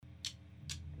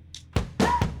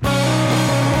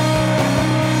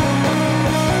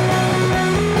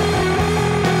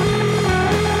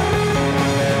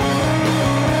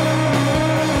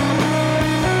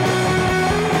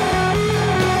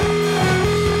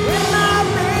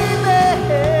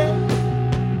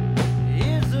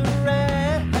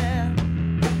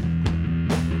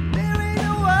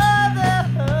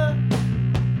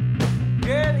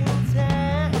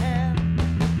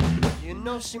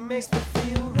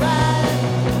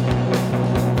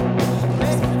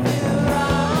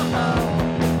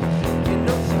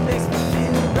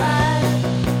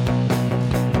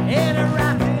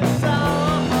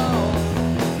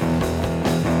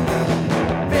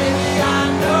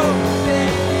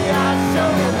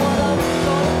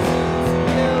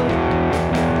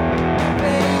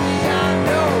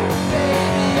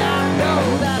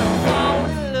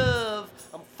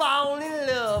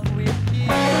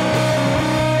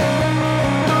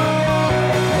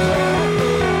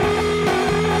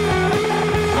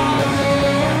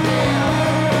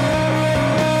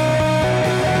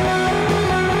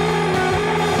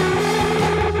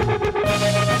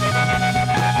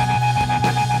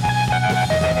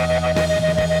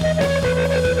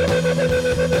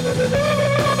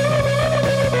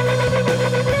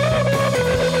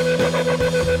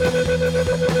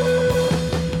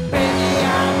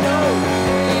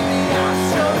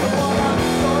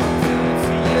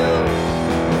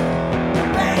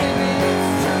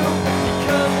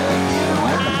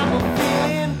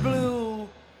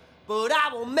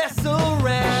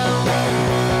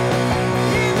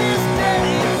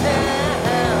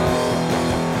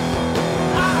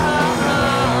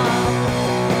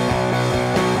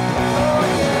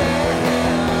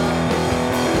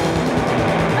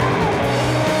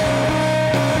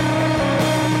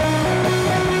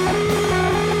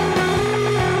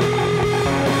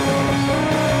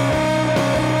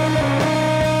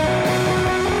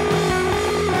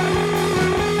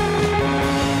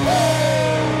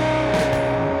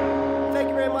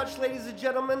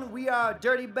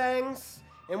Dirty Bangs,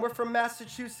 and we're from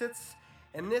Massachusetts,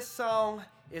 and this song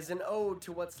is an ode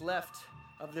to what's left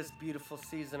of this beautiful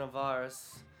season of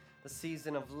ours, the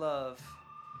season of love.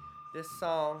 This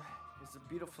song is a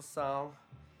beautiful song,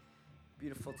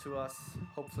 beautiful to us,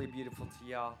 hopefully beautiful to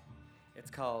y'all.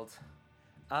 It's called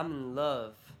I'm in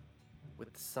Love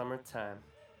with the Summertime,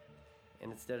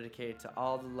 and it's dedicated to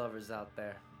all the lovers out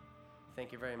there.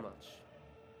 Thank you very much.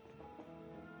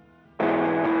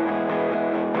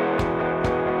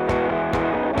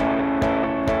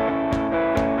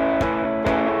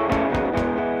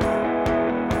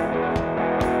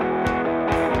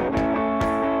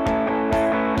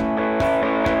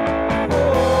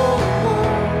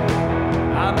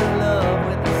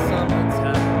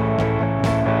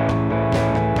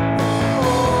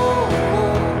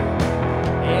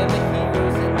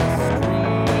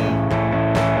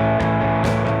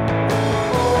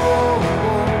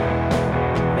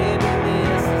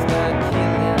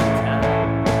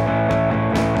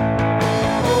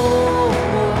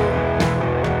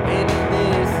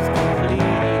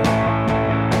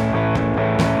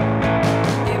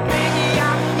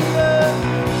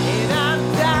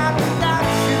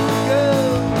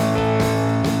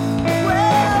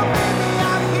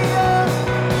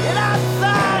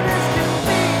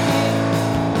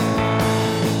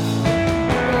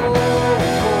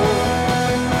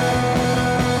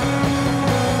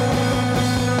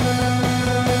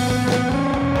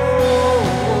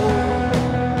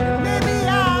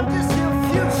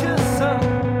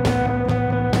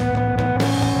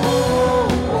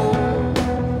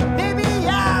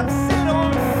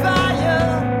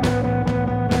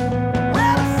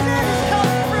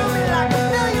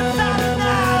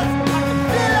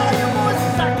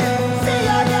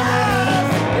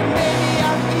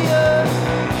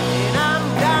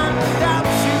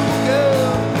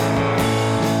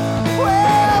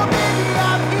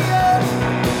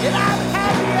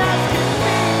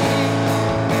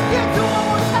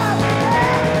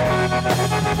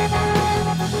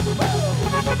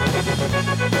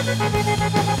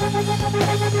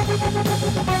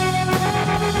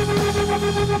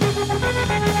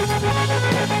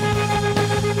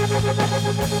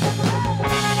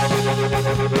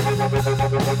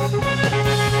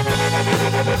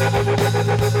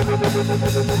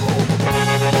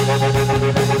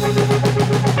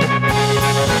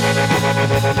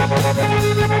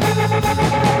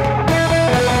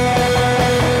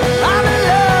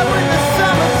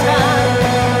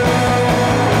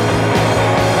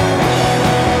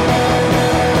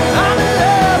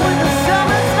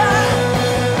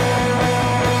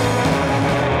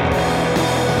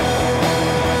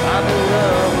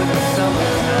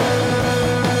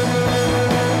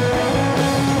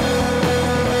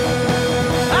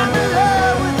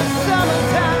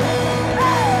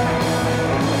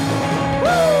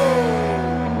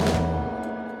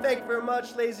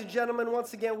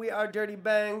 Once again, we are Dirty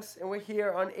Bangs, and we're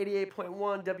here on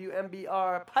 88.1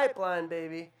 WMBR Pipeline,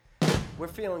 baby. We're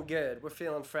feeling good. We're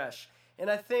feeling fresh. And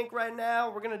I think right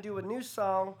now we're going to do a new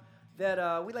song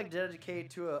that we like to dedicate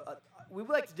to we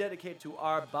would like to dedicate to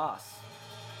our boss.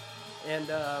 And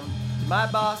my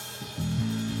boss,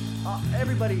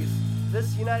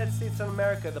 this United States of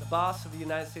America, the boss of the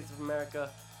United States of America,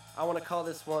 I want to call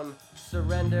this one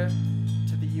Surrender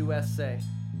to the USA.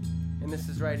 And this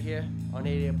is right here on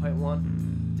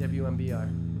 88.1 WMBR.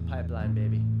 Pipeline,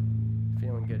 baby.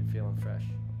 Feeling good, feeling fresh.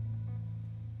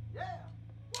 Yeah!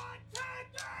 1, 2,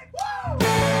 3, woo!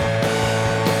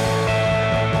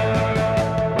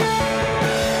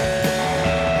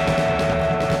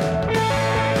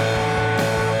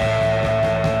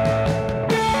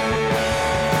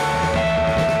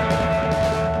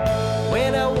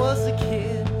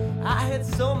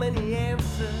 So many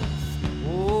answers.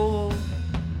 Oh,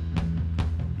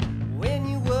 when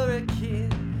you were a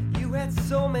kid, you had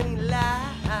so many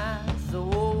lies.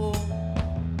 Oh,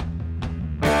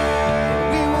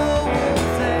 we were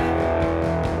wolves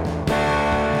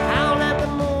out at the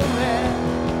moment,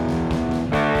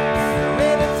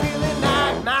 surrender till the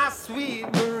night, my sweet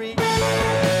Marie.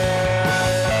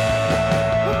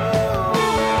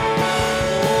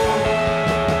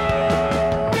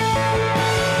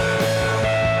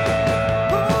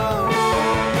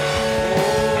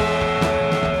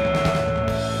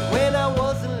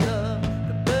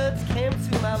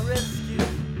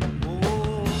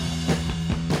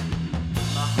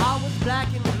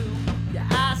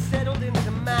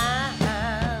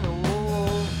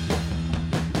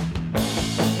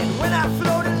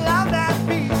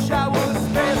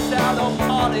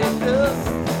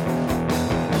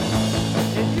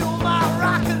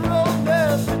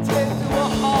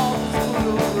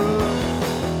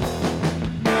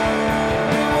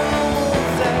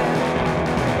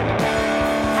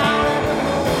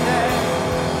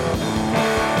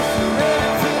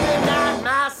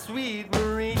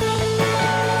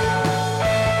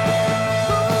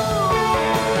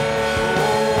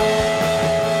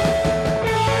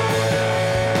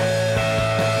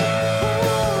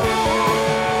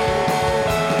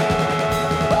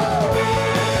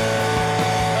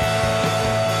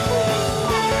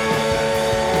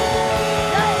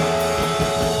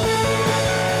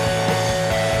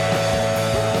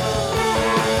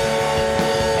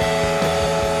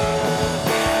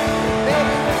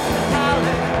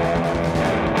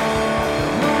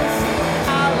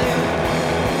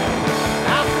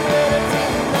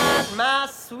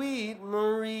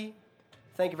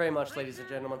 Thank you very much, ladies and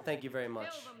gentlemen. Thank you very much.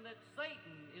 Tell them that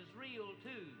Satan is real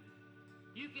too.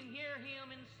 You can hear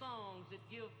him in songs that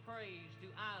give praise to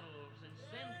idols and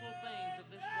sinful things of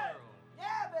this world.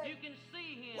 You can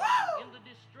see him in the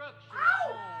destruction of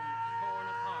homes torn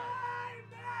apart.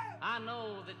 I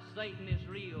know that Satan is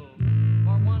real,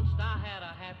 for once I had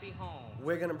a happy home.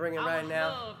 We're going to bring it right now.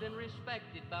 I was loved and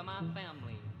respected by my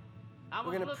family.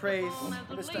 We're going to praise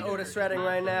Mr. Otis Redding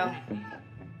right now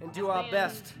and do our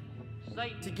best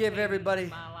to give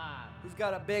everybody who's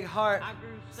got a big heart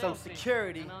some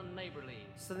security.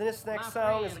 So this next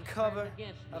song is a cover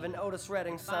of an Otis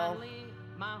Redding song.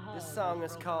 This song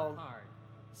is called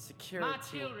Security. My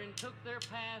children took their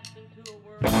past into a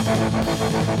world.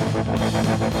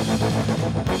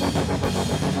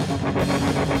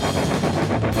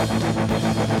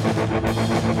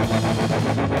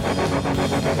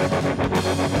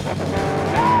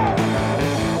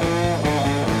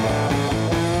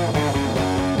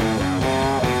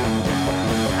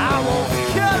 I want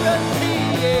security,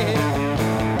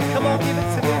 yeah. Come on, give it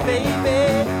to me, baby,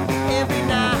 every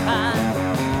night.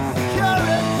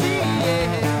 Security, yeah.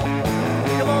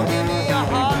 Come on, give me your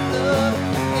heart, love,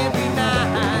 every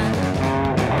night.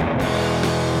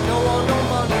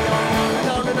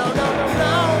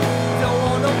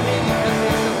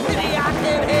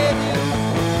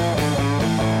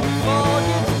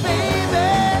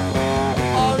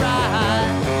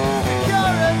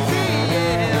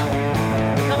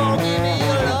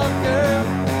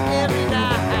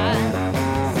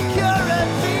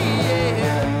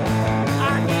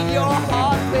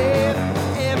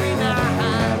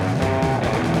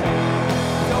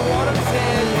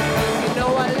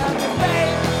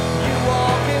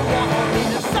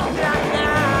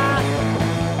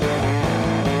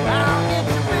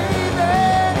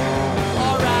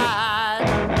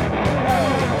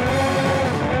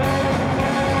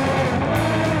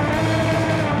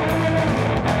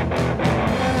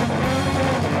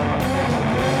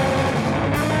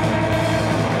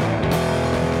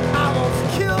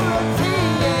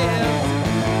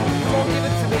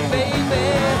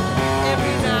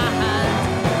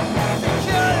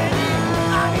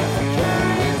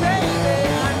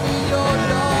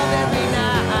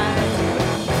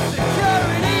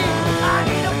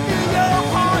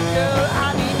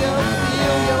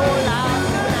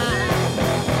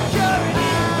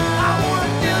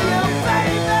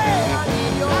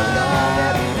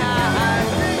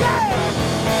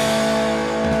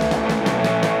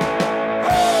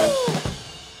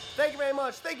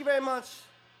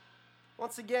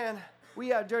 once again,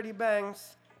 we are Dirty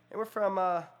Bangs, and we're from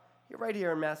right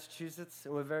here in Massachusetts,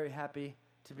 and we're very happy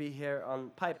to be here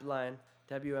on Pipeline,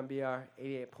 WMBR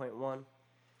 88.1.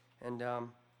 And,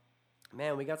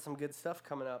 man, we got some good stuff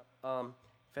coming up.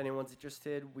 If anyone's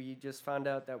interested, we just found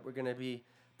out that we're going to be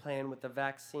playing with the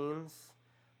Vaccines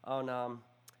on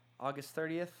August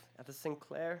 30th at the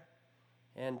Sinclair.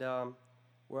 And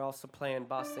we're also playing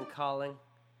Boston Calling,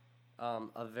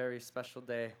 a very special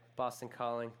day, Boston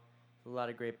Calling, a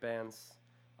lot of great bands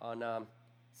on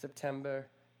September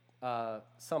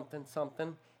something.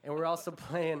 And we're also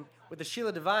playing with the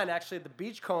Sheila Divine, actually at the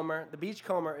Beachcomber. The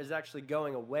Beachcomber is actually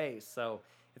going away, so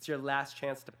it's your last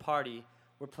chance to party.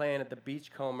 We're playing at the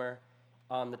Beachcomber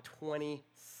on the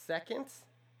 22nd.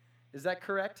 Is that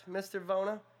correct, Mr.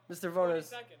 Vona? Mr.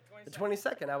 Vona's 22nd. The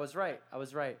 22nd. I was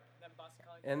right.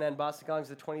 And then Boston Calling's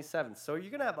the 27th. So you're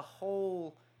gonna have a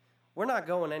whole. We're not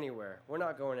going anywhere.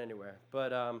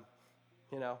 But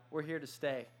you know, we're here to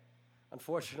stay.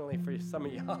 Unfortunately for some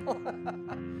of y'all.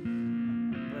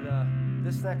 But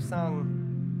this next song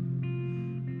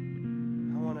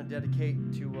I want to dedicate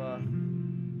to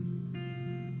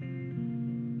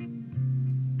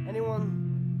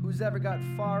anyone who's ever got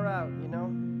far out, you know?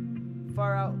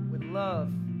 Far out with love.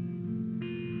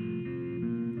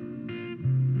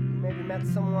 Maybe met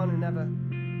someone who never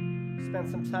spent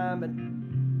some time but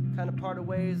kind of parted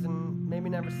ways and maybe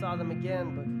never saw them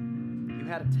again, but you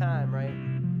had a time, right?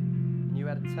 And you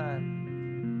had a time.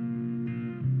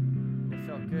 And it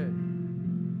felt good.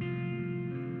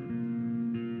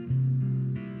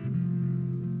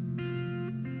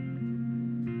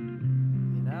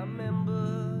 And I remember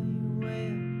you well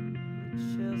in the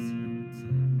Chelsea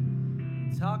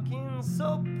Hotel, talking so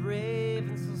brave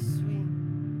and so sweet,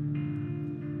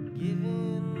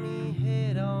 giving me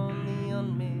head on the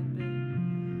unmade bed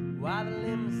while the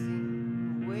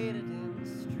limousine waited in the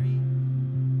street.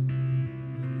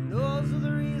 And those were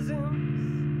the reasons,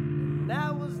 and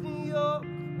that was New York.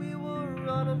 We were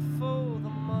running for the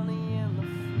money and the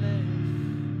flesh.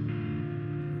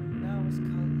 And now it's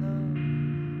called love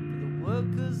for the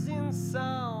workers in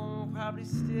song, probably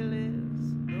still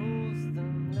is, those of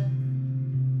them left.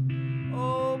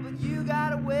 Oh, but you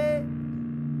got away,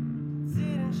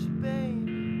 didn't you,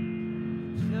 baby?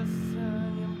 Just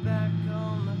turn your back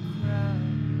on the crowd.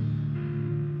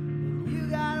 And you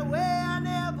got away, I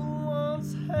never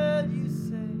once heard you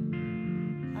say,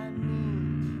 I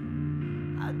need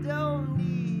you, I don't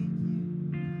need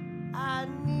you, I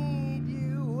need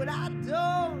you, and I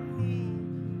don't need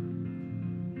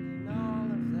you. And all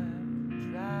of that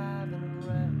driving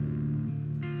around.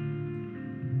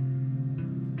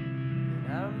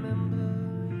 And I remember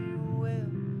you well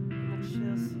in the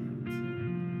Chelsea Hotel.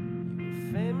 You were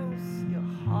famous, your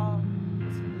heart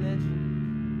was a legend.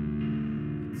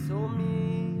 You told me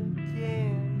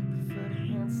again you preferred a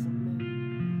handsome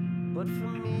man, but for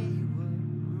me you would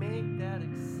make that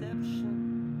exception.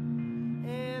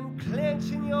 And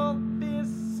clenching your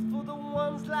fists for the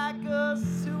ones like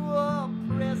us who are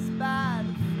oppressed by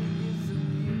the figures of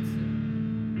beauty.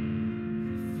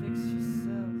 You fix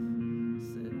yourself,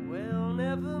 said, well,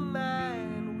 never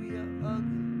mind, we are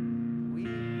ugly, we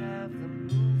have the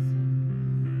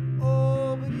music.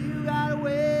 Oh, but you got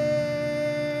away.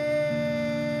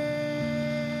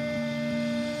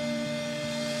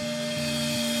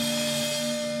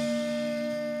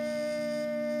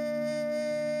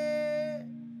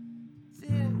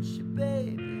 Didn't you,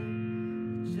 baby?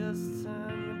 You just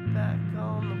turn your back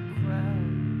on the crowd.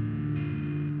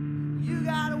 You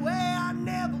got away, I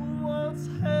never once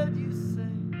heard you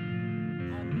say,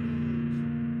 I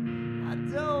need you, I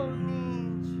don't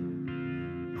need you,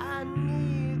 I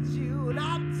need you, and I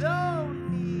don't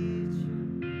need you.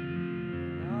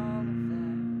 And all of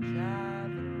that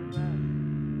driving around.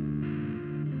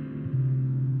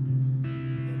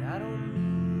 And I don't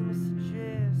mean to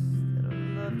suggest that I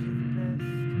loved you the best.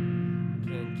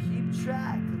 Can't keep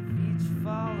track of each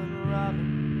fallen robin.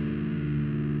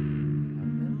 I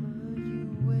remember you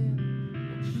well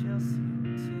in Chelsea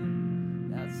Hotel.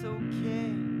 That's okay.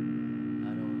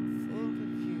 I don't think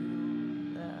of you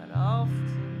that often.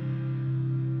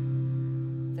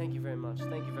 Thank you very much.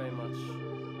 Thank you very much.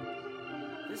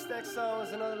 This next song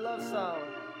is another love song.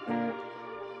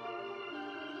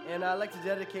 And I'd like to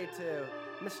dedicate to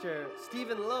Mr.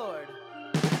 Stephen Lord.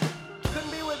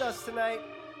 Couldn't be with us tonight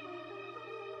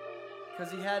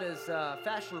because he had his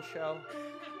fashion show.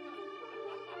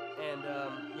 And,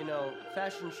 you know,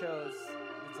 fashion shows,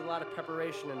 there's a lot of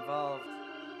preparation involved.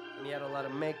 And he had a lot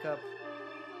of makeup.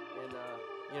 And,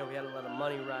 you know, we had a lot of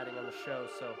money riding on the show.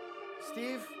 So,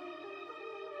 Steve,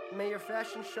 may your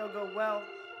fashion show go well.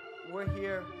 We're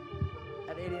here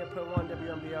at 88.1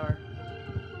 WMBR.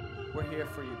 We're here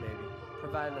for you, baby,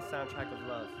 providing a soundtrack of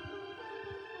love.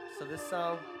 So this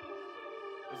song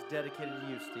is dedicated to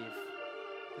you, Steve.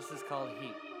 This is called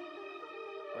Heat,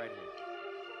 right here.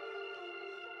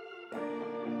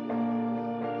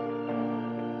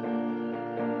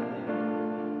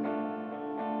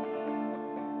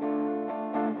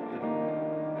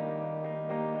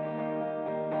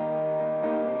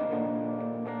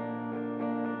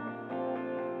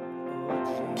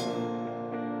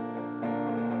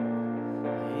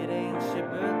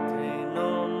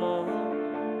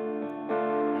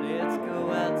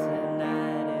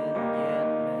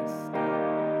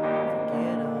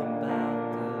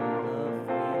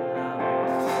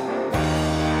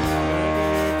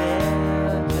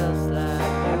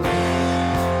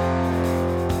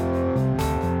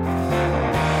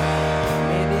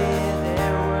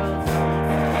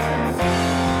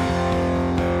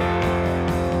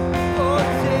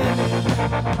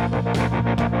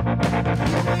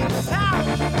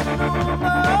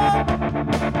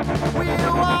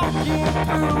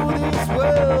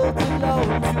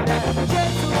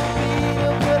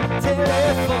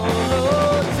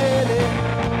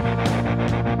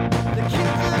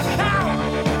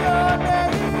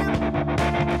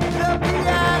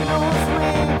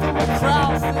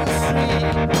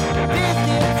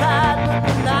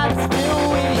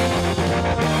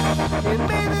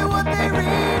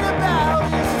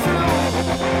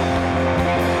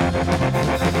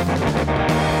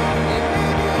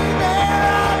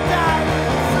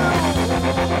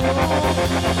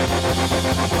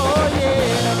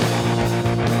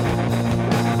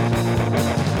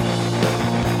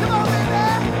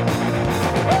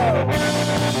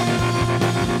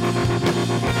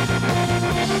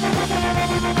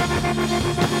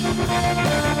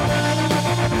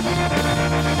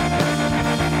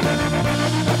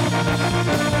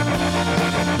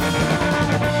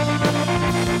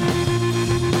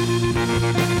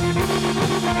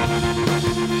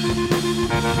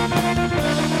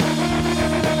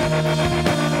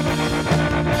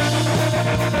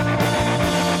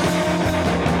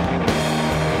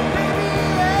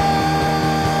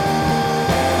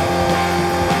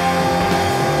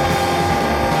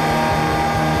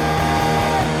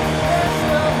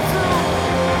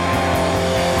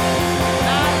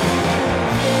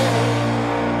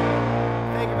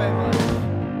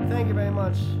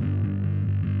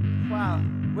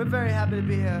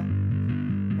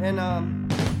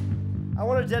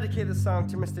 Dedicate this song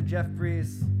to Mr. Jeff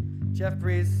Breeze. Jeff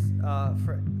Breeze,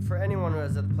 for anyone who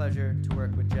has the pleasure to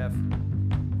work with Jeff,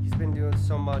 he's been doing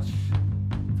so much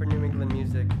for New England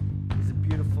music. He's a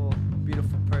beautiful,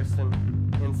 beautiful person,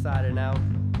 inside and out.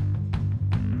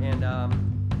 And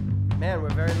man, we're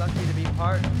very lucky to be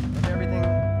part of everything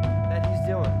that he's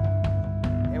doing.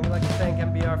 And we'd like to thank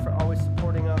MBR for always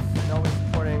supporting us and always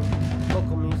supporting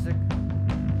local music.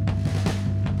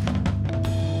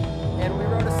 And we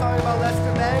wrote a song about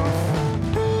Lester Bangs.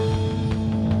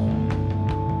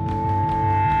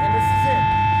 And this is it.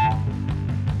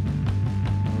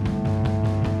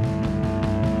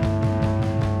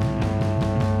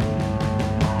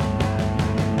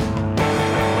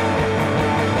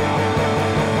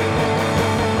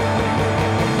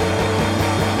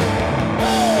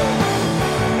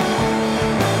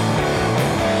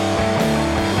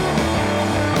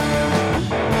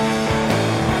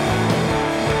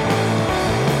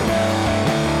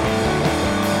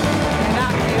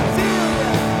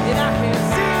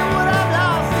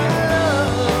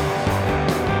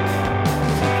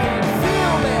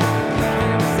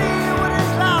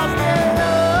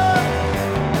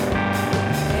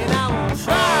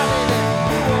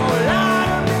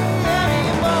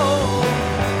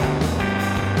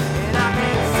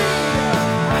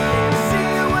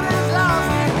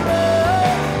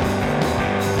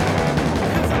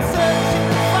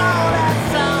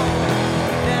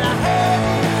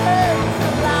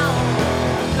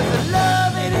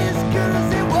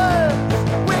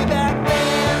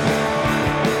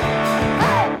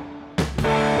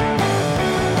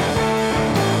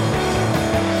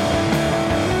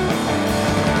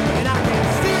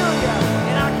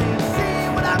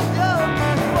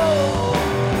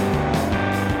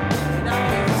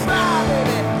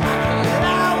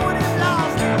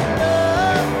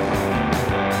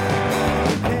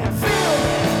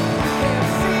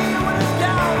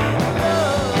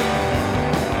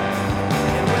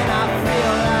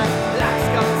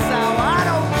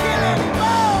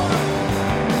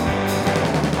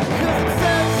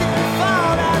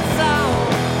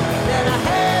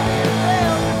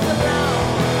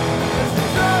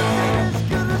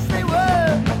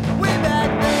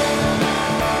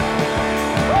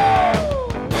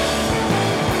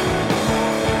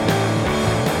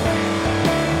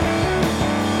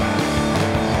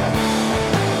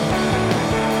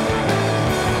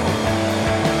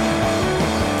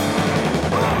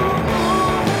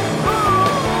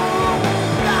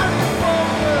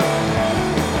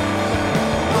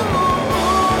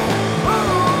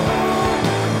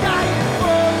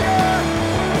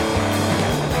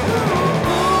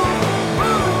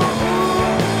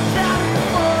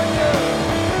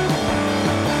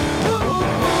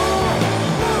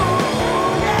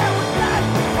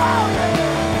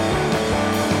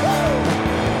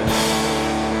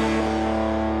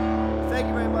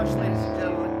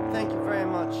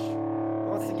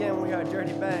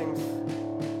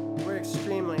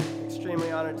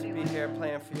 extremely honored to be here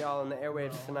playing for y'all on the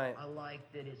airwaves tonight. I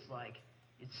like that it's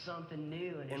something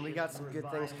new, and we got some good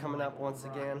things coming up once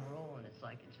again.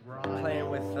 We're playing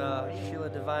with Sheila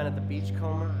Divine at the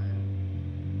Beachcomber.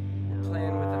 We're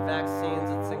playing with the Vaccines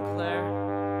at Sinclair.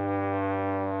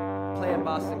 Playing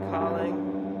Boston Calling.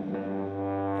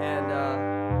 And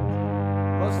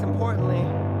most importantly,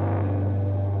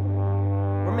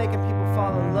 we're making people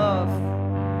fall in love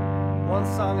one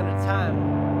song at a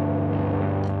time.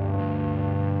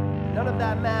 None of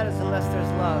that matters unless there's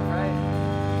love, right?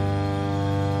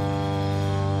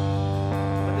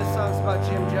 But this song's about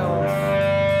Jim Jones.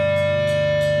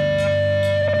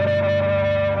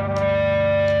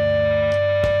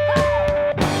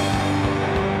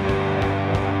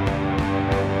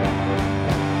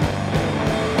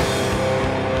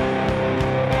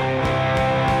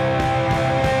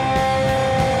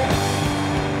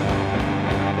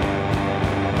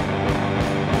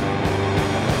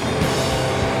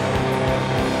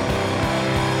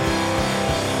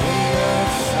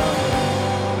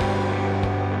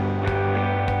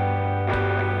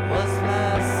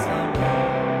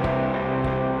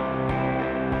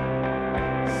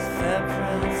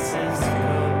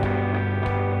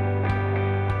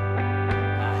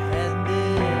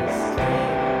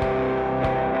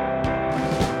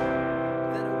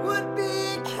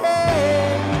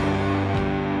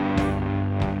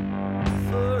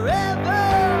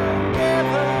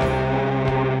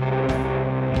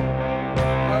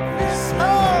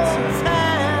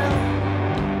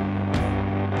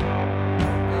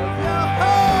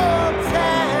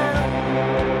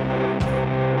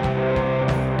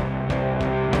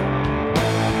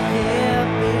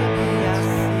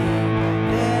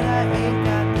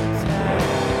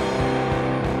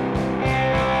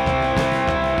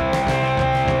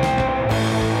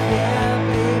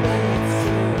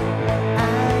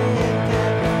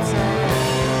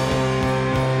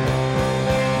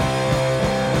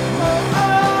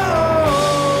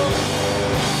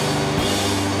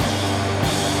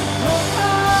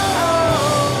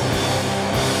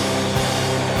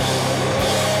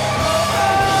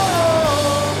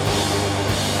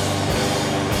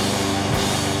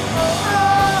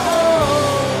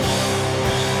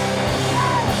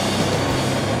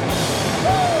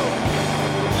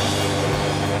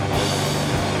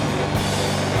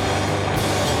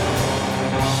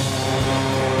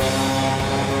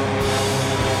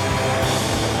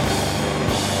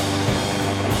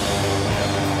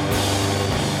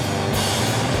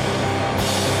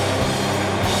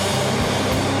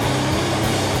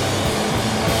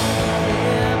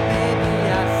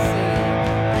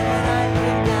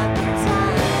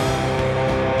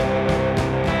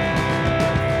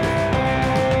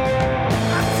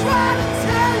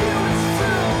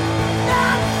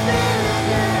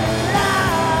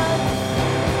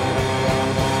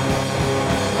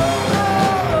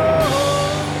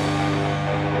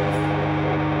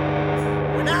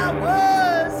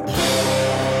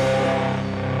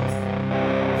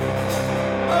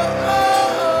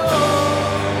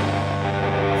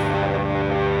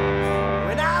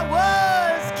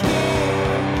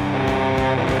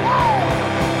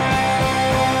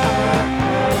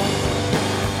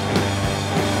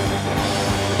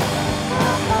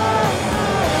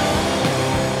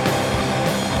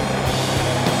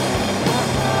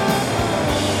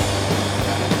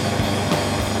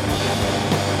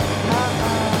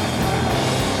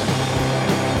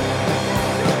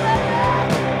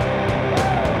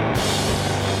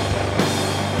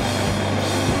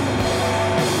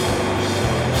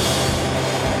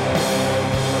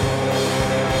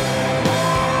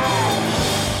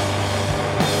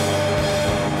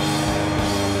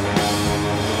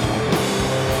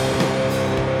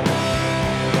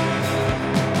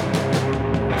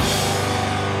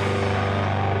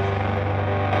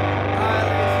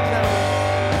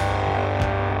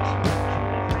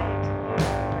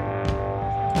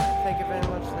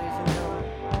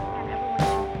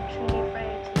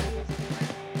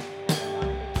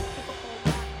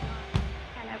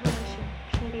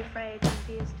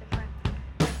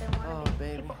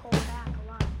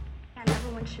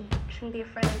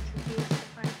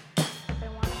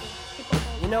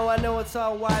 I know it's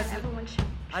all wires.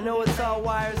 I know it's all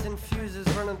wires and fuses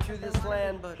running through this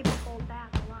land, but people hold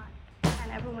back a lot,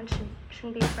 and everyone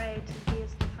shouldn't be afraid to be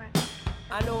as different.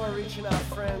 I know we're reaching out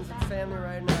friends and family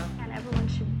right now, and everyone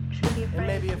shouldn't be afraid. And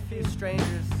maybe a few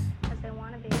strangers, because they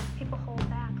want to be. People hold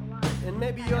back a lot, and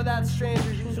maybe you're that stranger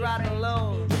who's riding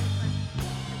alone,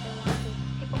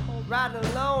 riding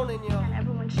alone in your and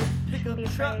everyone pickup be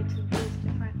truck. afraid to be as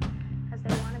different as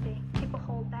they want to be. People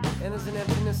hold back. And there's an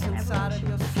emptiness inside of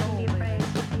your soul, baby.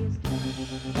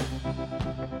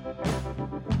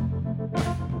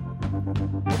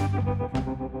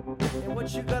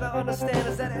 understand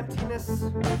is that emptiness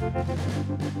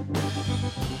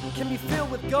can be filled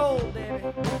with gold, baby.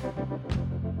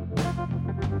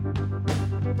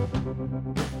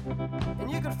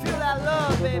 And you can feel that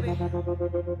love, baby.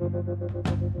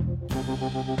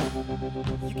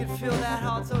 You can fill that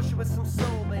heart's ocean with some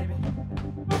soul, baby.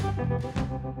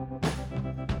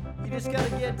 You just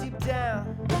gotta get deep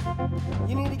down.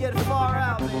 You need to get far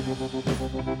out, baby.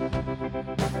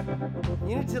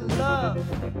 You need to love.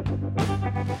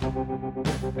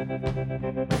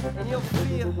 And you'll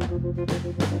feel.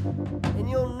 And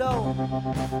you'll know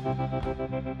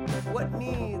what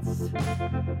needs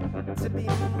to be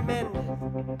mended.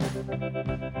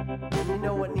 And you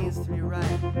know what needs to be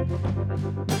right.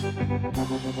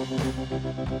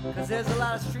 Cause there's a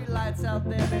lot of street lights out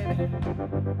there, baby.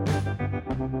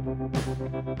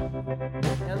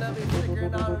 And they'll be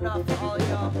flickering on and off for all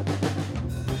y'all.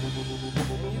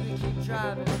 And you can keep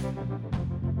driving.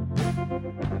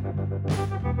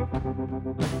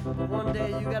 But one day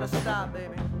you gotta stop,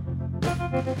 baby.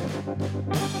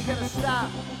 You gotta stop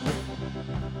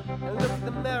and look in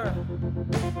the mirror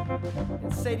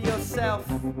and say to yourself,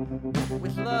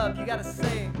 with love, you gotta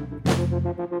say,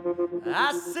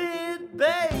 I said,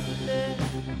 baby,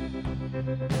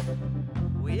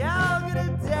 we all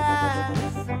gonna die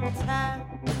sometime.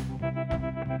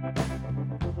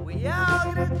 We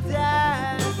all gonna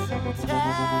die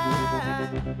sometime.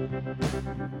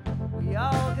 We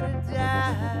all gonna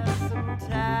die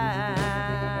sometime.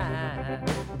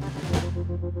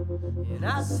 And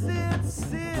I said,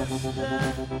 sister,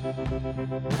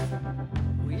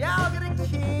 we all gonna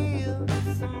kill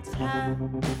sometime.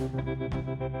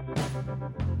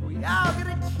 We all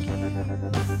gonna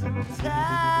kill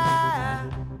sometime.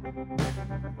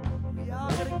 We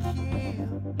all gonna kill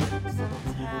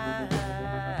sometime.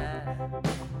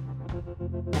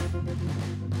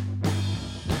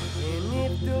 And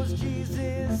if those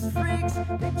Jesus freaks,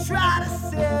 they try to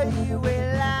sell you a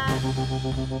lie,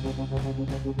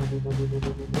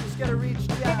 you just gotta reach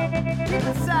down, deep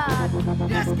inside, you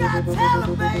just gotta tell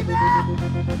them, baby,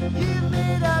 you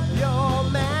made up your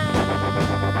mind.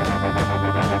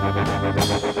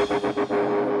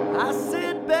 I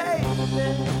said, baby,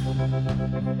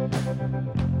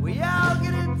 we all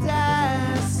gonna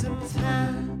die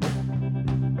sometime.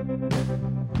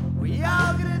 We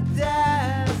all gonna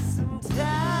die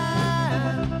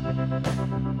sometime.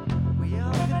 We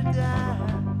all gonna die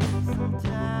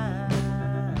sometime.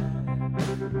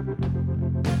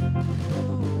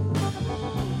 Ooh.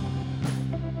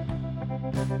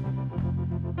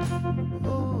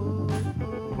 Ooh.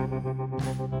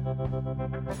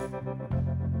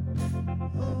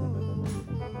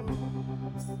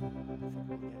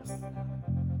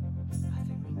 I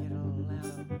think we can get a little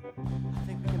louder. I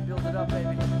think we can build it up,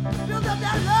 baby. Build up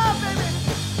that love, baby!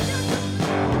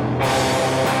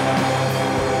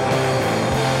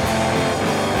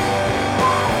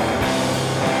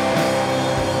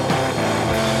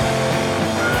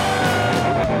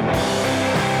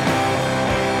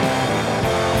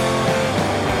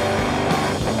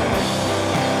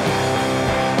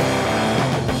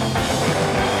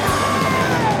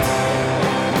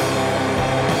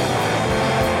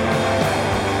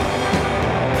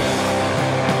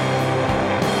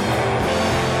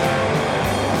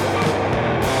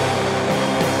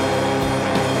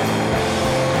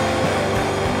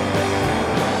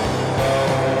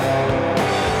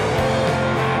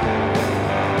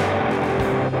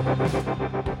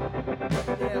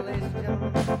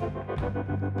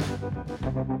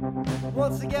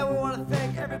 Once again, we want to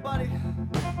thank everybody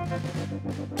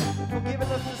for giving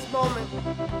us this moment,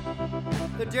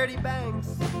 the Dirty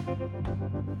Bangs.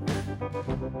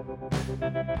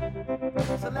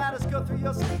 So let us go through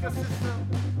your speaker system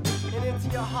and into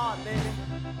your heart, baby.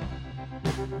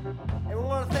 And we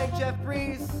want to thank Jeff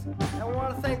Breeze, and we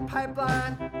want to thank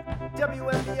Pipeline,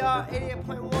 WMBR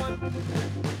 88.1.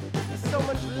 There's so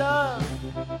much love,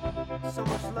 so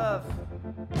much love.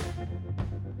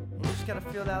 And you just gotta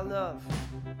feel that love.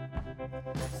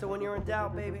 So when you're in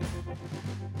doubt, baby,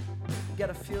 you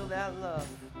gotta feel that love.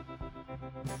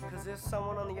 Cause there's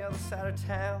someone on the other side of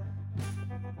town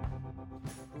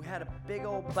who had a big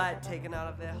old bite taken out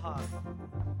of their heart.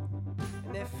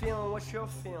 And they're feeling what you're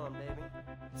feeling, baby.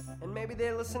 And maybe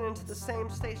they're listening to the same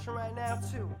station right now,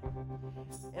 too.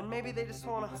 And maybe they just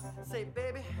wanna say,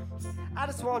 baby, I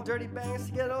just want Dirty Bangs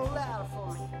to get a little louder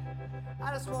for me.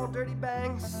 I just want Dirty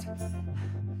Bangs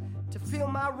to fill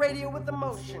my radio with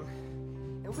emotion.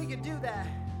 And we can do that.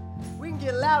 We can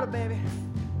get louder, baby.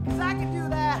 Cause I can do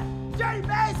that. Dirty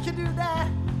Bangs can do that.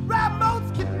 Rob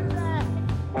Motes can do that.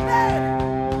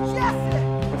 Ned, Jesse,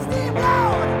 Steve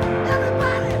Lord,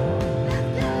 everybody, let's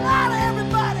get loud.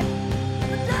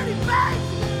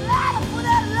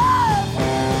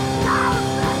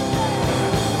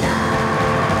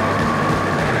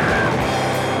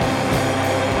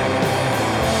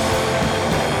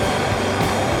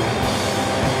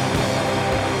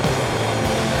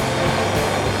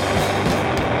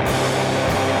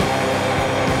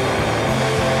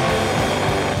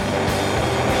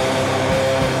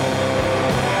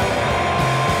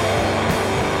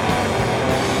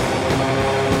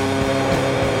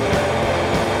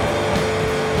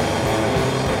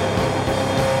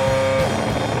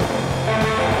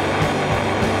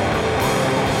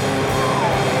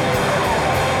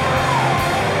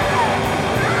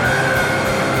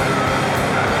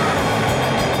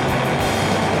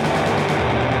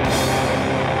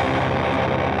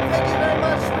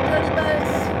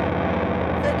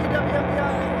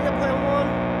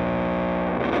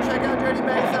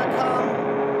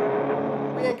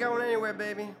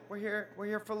 We're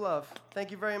here for love.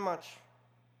 Thank you very much.